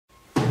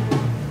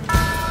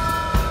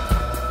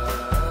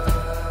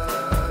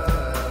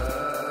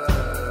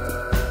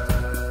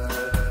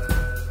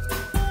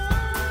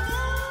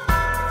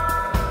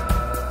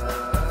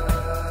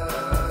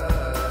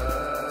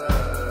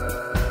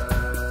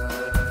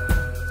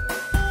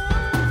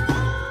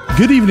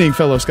Good evening,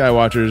 fellow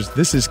Skywatchers.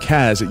 This is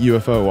Kaz at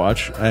UFO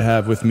Watch. I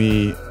have with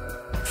me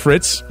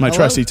Fritz, my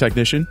trusty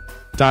technician.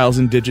 Dials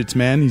and digits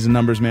man. He's a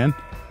numbers man.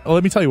 Oh,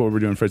 let me tell you what we're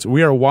doing, Fritz.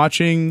 We are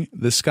watching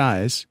the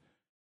skies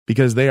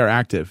because they are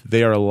active.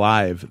 They are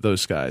alive, those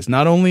skies.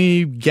 Not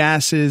only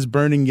gases,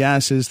 burning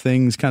gases,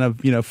 things kind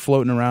of,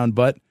 floating around,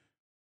 but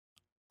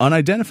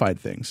unidentified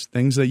things.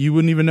 Things that you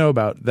wouldn't even know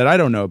about, that I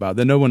don't know about,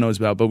 that no one knows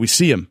about, but we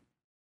see them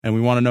and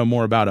we want to know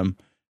more about them.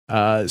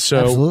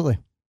 Absolutely.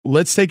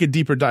 Let's take a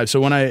deeper dive.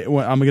 So when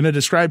I'm going to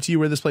describe to you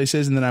where this place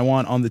is, and then I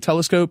want on the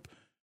telescope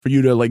for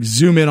you to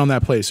zoom in on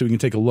that place so we can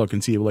take a look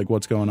and see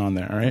what's going on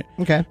there. All right.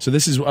 Okay. So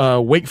this is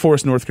Wake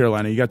Forest, North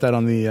Carolina. You got that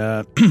on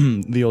the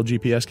the old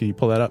GPS? Can you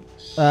pull that up?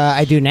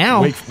 I do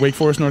now. Wake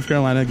Forest, North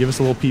Carolina. Give us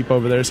a little peep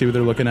over there. See what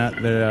they're looking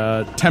at.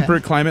 The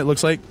temperate climate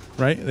looks like,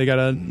 right? They got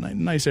a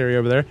nice area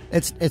over there.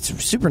 It's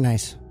super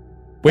nice.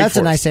 Wake That's Forest.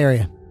 a nice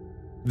area.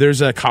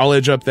 There's a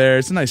college up there.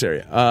 It's a nice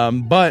area.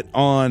 But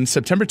on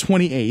September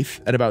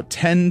 28th at about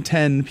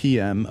 10:10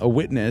 p.m., a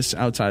witness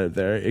outside of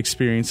there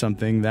experienced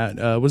something that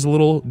was a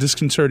little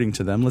disconcerting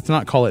to them. Let's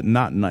not call it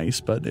not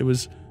nice, but it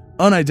was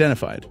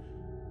unidentified.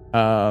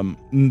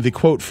 The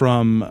quote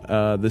from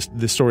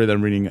this story that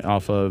I'm reading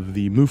off of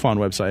the MUFON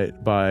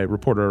website by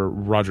reporter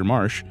Roger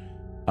Marsh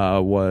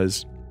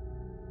was,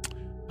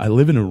 "I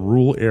live in a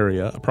rural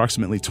area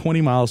approximately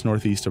 20 miles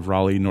northeast of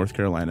Raleigh, North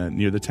Carolina,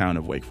 near the town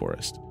of Wake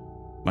Forest.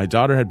 My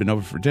daughter had been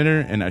over for dinner,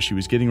 and as she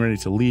was getting ready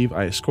to leave,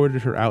 I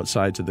escorted her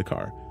outside to the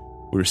car.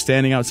 We were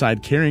standing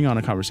outside carrying on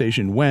a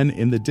conversation when,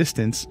 in the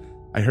distance,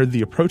 I heard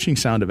the approaching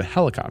sound of a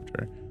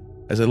helicopter.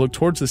 As I look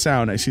towards the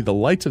sound, I see the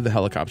lights of the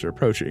helicopter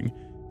approaching.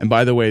 And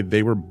by the way,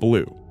 they were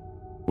blue,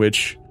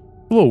 which,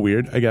 a little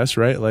weird, I guess,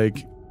 right?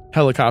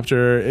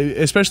 Helicopter,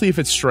 especially if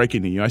it's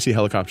striking to you. I see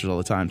helicopters all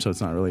the time, so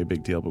it's not really a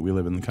big deal, but we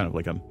live in kind of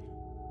a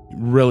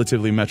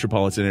relatively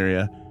metropolitan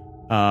area.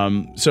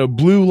 So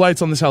blue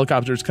lights on this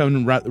helicopter is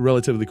coming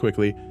relatively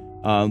quickly.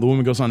 The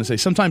woman goes on to say,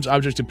 sometimes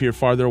objects appear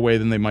farther away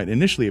than they might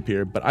initially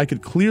appear, but I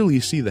could clearly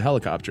see the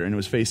helicopter, and it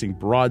was facing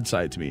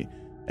broadside to me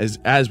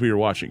as we were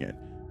watching it.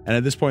 And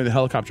at this point, the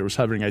helicopter was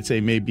hovering, I'd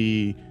say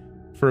maybe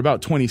for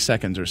about 20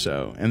 seconds or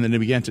so. And then it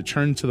began to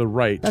turn to the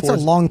right. That's a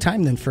long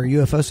time then for a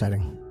UFO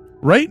sighting.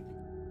 Right?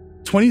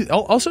 20.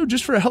 Also,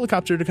 just for a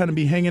helicopter to kind of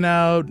be hanging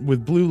out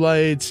with blue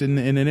lights in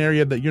an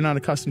area that you're not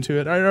accustomed to,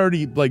 I'd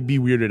already be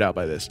weirded out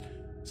by this.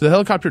 So the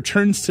helicopter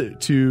turns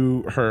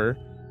to her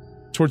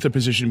towards the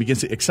position and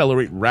begins to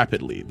accelerate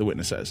rapidly, the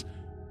witness says.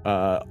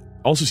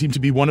 Also seemed to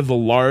be one of the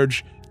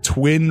large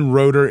twin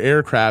rotor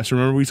aircrafts.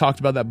 Remember we talked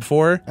about that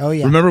before? Oh,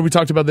 yeah. Remember we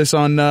talked about this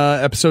on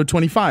episode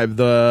 25,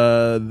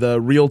 the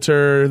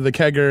realtor, the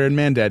kegger, and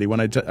Mandaddy, when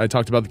I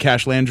talked about the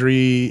Cash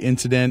Landry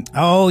incident.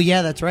 Oh,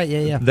 yeah, that's right.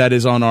 Yeah. That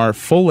is on our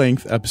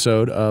full-length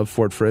episode of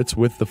Fort Fritz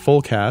with the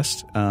full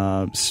cast,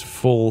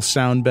 full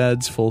sound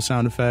beds, full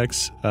sound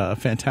effects.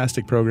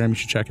 Fantastic program. You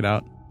should check it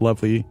out.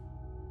 Lovely,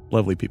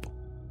 lovely people.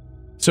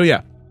 So,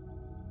 yeah.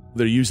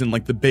 They're using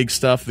the big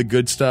stuff, the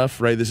good stuff,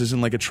 right? This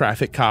isn't a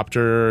traffic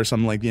copter or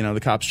something the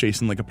cops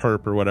chasing a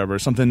perp or whatever.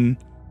 Something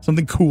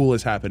cool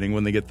is happening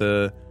when they get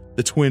the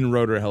twin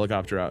rotor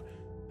helicopter out.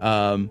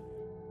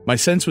 My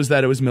sense was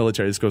that it was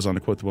military. This goes on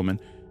to quote the woman.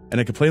 And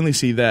I could plainly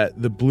see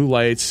that the blue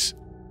lights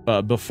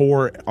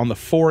before on the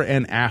fore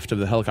and aft of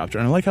the helicopter.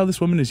 And I like how this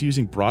woman is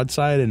using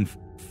broadside and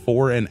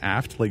fore and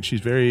aft.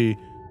 She's very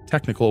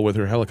technical with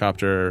her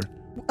helicopter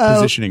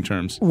positioning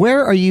terms.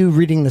 Where are you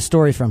reading the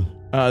story from?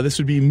 This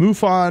would be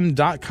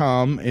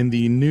MUFON.com in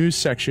the news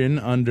section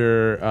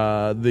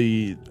under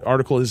the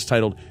article is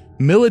titled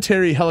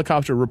Military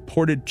Helicopter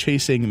Reported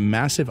Chasing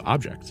Massive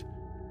Object.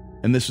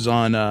 And this was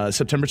on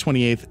September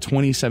 28th,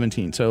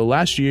 2017. So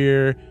last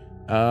year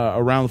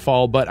around the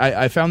fall. But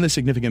I found this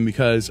significant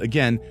because,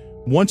 again,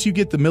 once you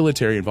get the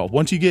military involved,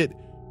 once you get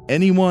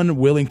anyone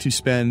willing to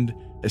spend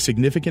a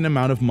significant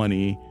amount of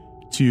money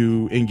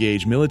to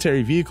engage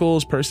military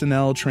vehicles,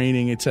 personnel,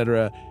 training,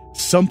 etc.,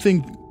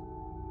 something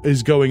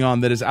is going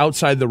on that is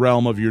outside the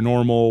realm of your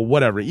normal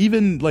whatever,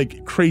 even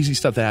crazy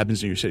stuff that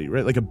happens in your city,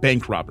 right? Like a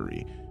bank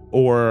robbery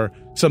or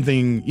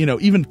something,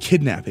 even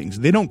kidnappings.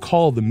 They don't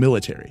call the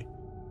military.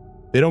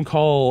 They don't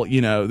call,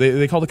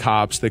 they call the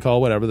cops, they call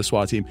whatever, the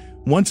SWAT team.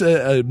 Once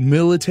a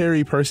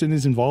military person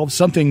is involved,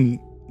 something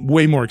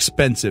way more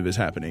expensive is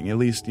happening, at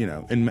least,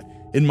 in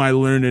my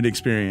learned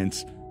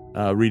experience,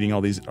 reading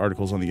all these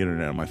articles on the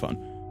internet on my phone.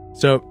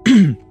 So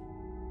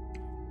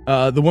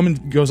the woman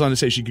goes on to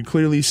say she could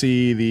clearly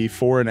see the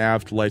fore and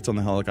aft lights on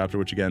the helicopter,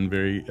 which again,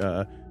 very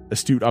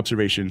astute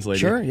observations later.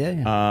 Sure,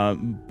 yeah.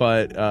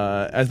 But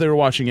as they were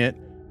watching it,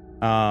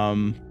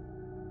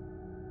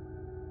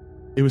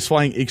 it was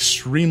flying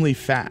extremely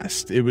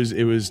fast. It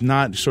was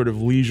not sort of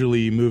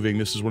leisurely moving.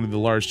 This is one of the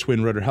large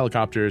twin rotor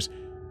helicopters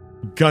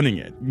gunning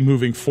it,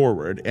 moving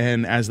forward.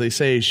 And as they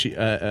say, she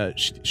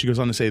goes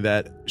on to say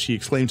that she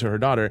exclaimed to her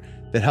daughter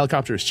that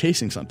helicopter is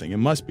chasing something. It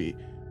must be.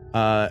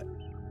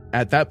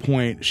 At that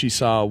point, she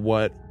saw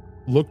what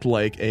looked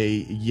like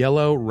a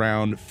yellow,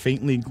 round,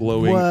 faintly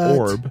glowing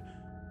orb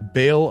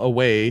bail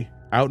away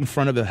out in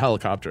front of the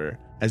helicopter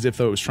as if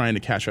though it was trying to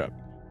catch up.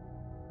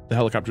 The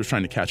helicopter was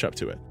trying to catch up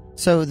to it.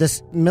 So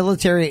this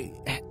military,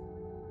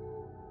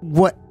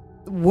 what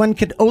one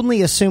could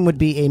only assume would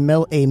be a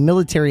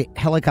military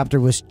helicopter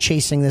was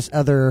chasing this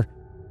other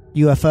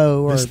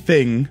UFO or this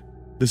thing,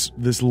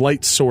 this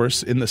light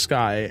source in the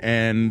sky,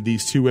 and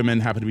these two women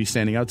happen to be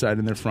standing outside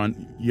in their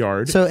front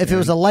yard. So if it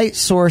was a light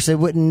source, it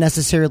wouldn't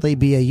necessarily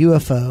be a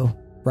UFO,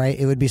 right?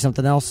 It would be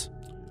something else.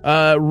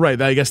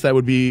 Right. I guess that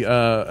would be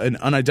an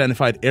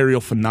unidentified aerial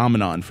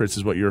phenomenon. Fritz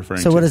is what you're referring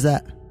to. So what is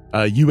that?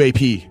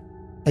 UAP.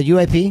 A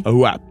UAP? A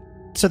UAP.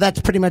 So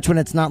that's pretty much when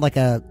it's not like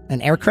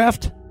an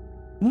aircraft?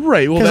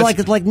 Right. Well,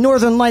 because like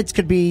Northern Lights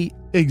could be...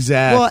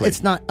 Exactly. Well,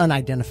 it's not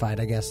unidentified,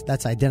 I guess.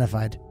 That's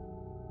identified.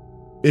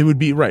 It would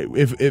be, right,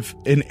 if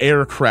an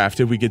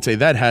aircraft, if we could say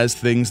that has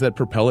things that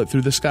propel it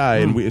through the sky,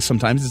 and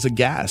sometimes it's a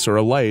gas or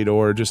a light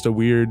or just a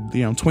weird,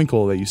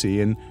 twinkle that you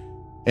see.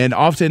 And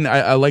often,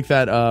 I like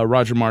that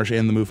Roger Marsh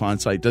and the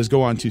MUFON site does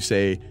go on to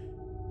say,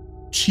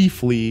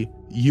 chiefly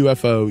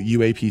UFO,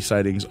 UAP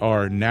sightings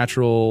are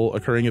natural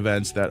occurring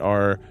events that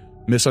are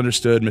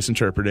misunderstood,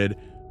 misinterpreted,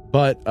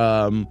 but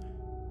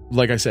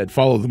like I said,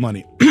 follow the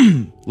money.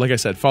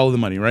 Follow the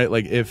money, right?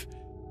 Like if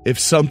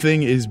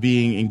something is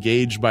being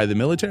engaged by the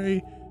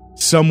military,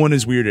 someone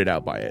is weirded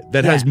out by it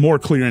that has more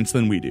clearance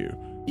than we do.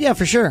 Yeah,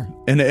 for sure.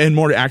 And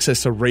more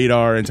access to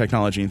radar and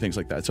technology and things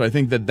like that. So I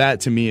think that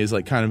to me is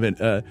like kind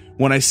of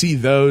when I see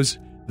those,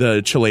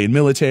 the Chilean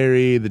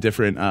military, the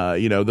different,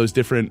 those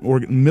different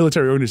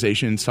military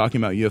organizations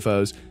talking about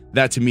UFOs,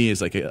 that to me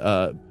is like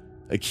a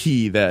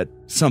key that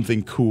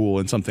something cool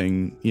and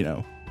something,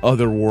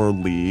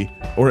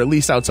 otherworldly, or at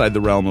least outside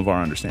the realm of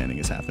our understanding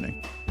is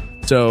happening.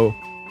 So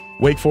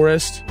Wake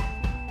Forest,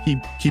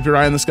 keep your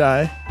eye on the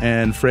sky,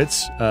 and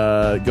Fritz, go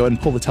ahead and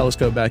pull the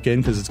telescope back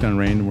in because it's going to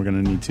rain and we're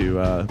going to need to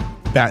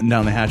batten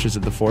down the hatches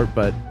at the fort.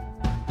 But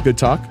good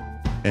talk,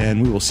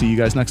 and we will see you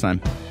guys next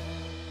time.